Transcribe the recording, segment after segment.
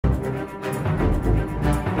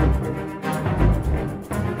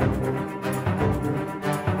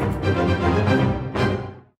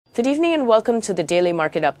Good evening and welcome to the Daily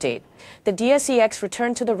Market Update. The DSEX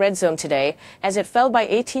returned to the red zone today as it fell by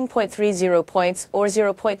 18.30 points or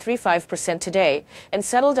 0.35% today and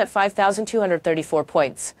settled at 5,234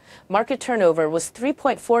 points. Market turnover was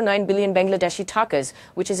 3.49 billion Bangladeshi takas,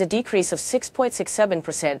 which is a decrease of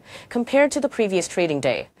 6.67% compared to the previous trading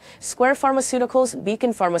day. Square Pharmaceuticals,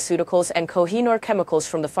 Beacon Pharmaceuticals and Kohinoor Chemicals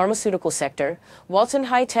from the pharmaceutical sector, Walton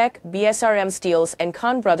High Tech, BSRM Steels and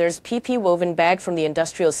Khan Brothers PP Woven Bag from the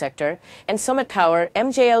industrial sector, and Summit Power,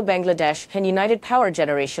 MJL Bangladesh and United Power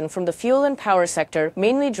Generation from the fuel and power sector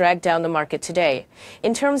mainly dragged down the market today.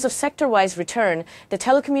 In terms of sector-wise return, the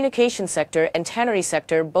telecommunications sector and tannery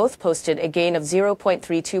sector both posted a gain of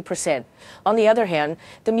 0.32%. On the other hand,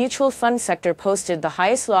 the mutual fund sector posted the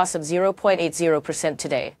highest loss of 0.80%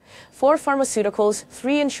 today. 4 pharmaceuticals,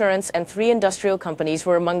 3 insurance and 3 industrial companies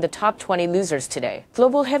were among the top 20 losers today.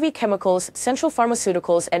 Global Heavy Chemicals, Central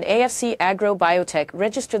Pharmaceuticals and AFC Agro Biotech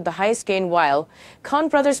registered the highest gain while Khan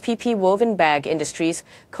Brothers PP Woven Bag Industries,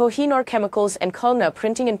 Kohinoor Chemicals and Kulna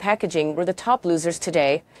Printing and Packaging were the top losers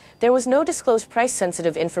today. There was no disclosed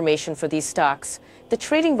price-sensitive information for these stocks. The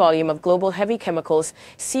trading volume of Global Heavy Chemicals,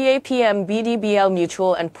 CAPM BDBL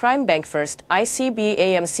Mutual and Prime Bank First, ICB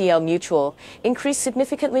AMCL Mutual, increased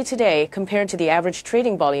significantly today compared to the average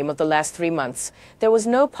trading volume of the last 3 months. There was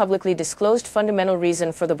no publicly disclosed fundamental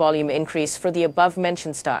reason for the volume increase for the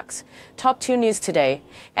above-mentioned stocks. Top 2 news today.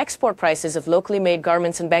 Export prices of locally made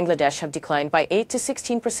garments in Bangladesh have declined by 8 to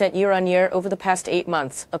 16% year-on-year over the past 8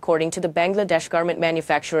 months, according to the Bangladesh Garment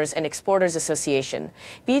Manufacturers and Exporters Association,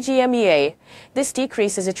 BGMEA. This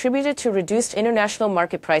decrease is attributed to reduced international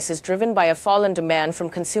market prices driven by a fall in demand from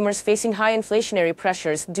consumers facing high inflationary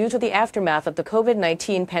pressures due to the aftermath of the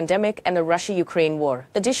COVID-19 pandemic and the Russia-Ukraine war.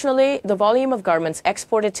 Additionally, the volume of garments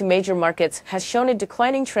exported to major markets has shown a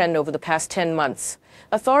declining trend over the past 10 months.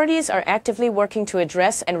 Authorities are actively working to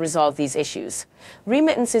address and resolve these issues.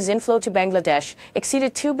 Remittances inflow to Bangladesh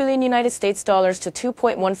exceeded $2 billion to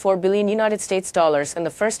 $2.14 billion in the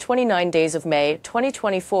first 29 days of May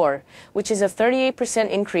 2024, which is a 38%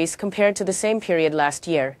 increase compared to the same period last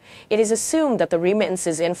year. It is assumed that the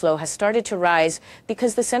remittances inflow has started to rise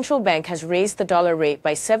because the central bank has raised the dollar rate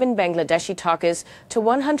by 7 Bangladeshi takas to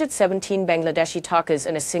 117 Bangladeshi takas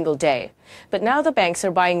in a single day. But now the banks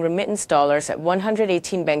are buying remittance dollars at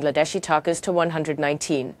 118 Bangladeshi takas to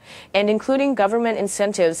 119. And including government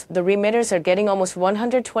incentives, the remitters are getting almost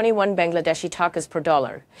 121 Bangladeshi takas per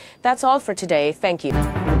dollar. That's all for today. Thank you.